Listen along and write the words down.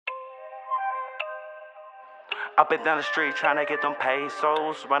Up and down the street trying to get them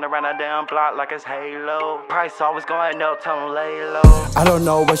pesos. Run around that damn block like it's Halo. Price always going up, tell them lay low. I don't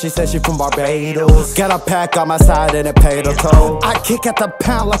know, but she said she from Barbados. Got a pack on my side and it paid her toll. I kick at the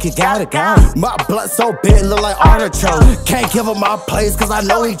pound like you gotta go. My blood so big, look like artichoke. Can't give him my place cause I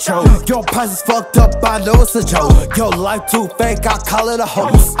know he choke. Your price is fucked up, I know it's a joke. Your life too fake, I call it a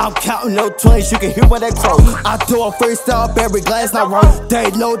hoax. I'm counting no 20s, you can hear when they croak. I do a freestyle, every glass not wrong.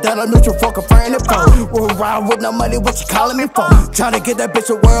 They know that I'm neutral, fucking friend and foe. We're around with no money, what you calling me for? Tryna get that bitch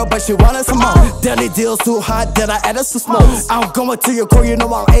a world, but she wanted some more. Daily deals too hot, then I added some smoke. I'm going to your core, you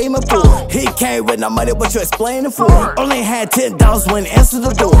know I'm aiming for. He came with no money, what you explaining for? Only had $10 when he answered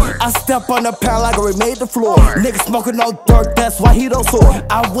the door. I step on the pound like I remade the floor. Nigga smoking no dirt, that's why he don't soar.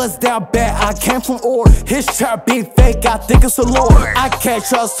 I was down bad, I came from ore. His trap be fake, I think it's a lure. I can't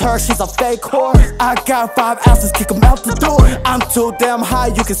trust her, she's a fake whore. I got 5 ounces, kick him out the door. I'm too damn high,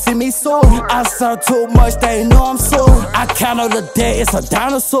 you can see me soar. I serve too much, they know I'm sore. I count on the day, it's a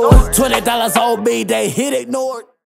dinosaur. $20 on me, they hit ignored.